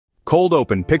Cold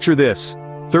open, picture this.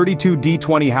 32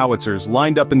 D-20 Howitzers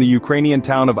lined up in the Ukrainian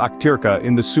town of Aktyrka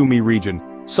in the Sumy region.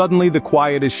 Suddenly the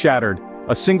quiet is shattered.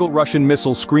 A single Russian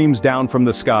missile screams down from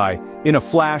the sky. In a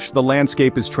flash, the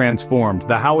landscape is transformed.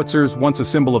 The howitzers, once a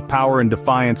symbol of power and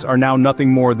defiance, are now nothing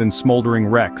more than smoldering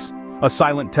wrecks. A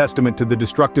silent testament to the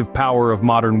destructive power of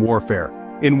modern warfare.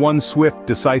 In one swift,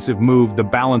 decisive move, the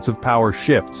balance of power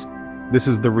shifts. This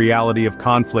is the reality of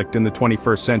conflict in the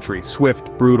 21st century,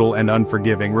 swift, brutal, and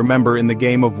unforgiving. Remember, in the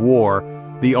game of war,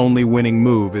 the only winning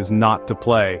move is not to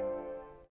play.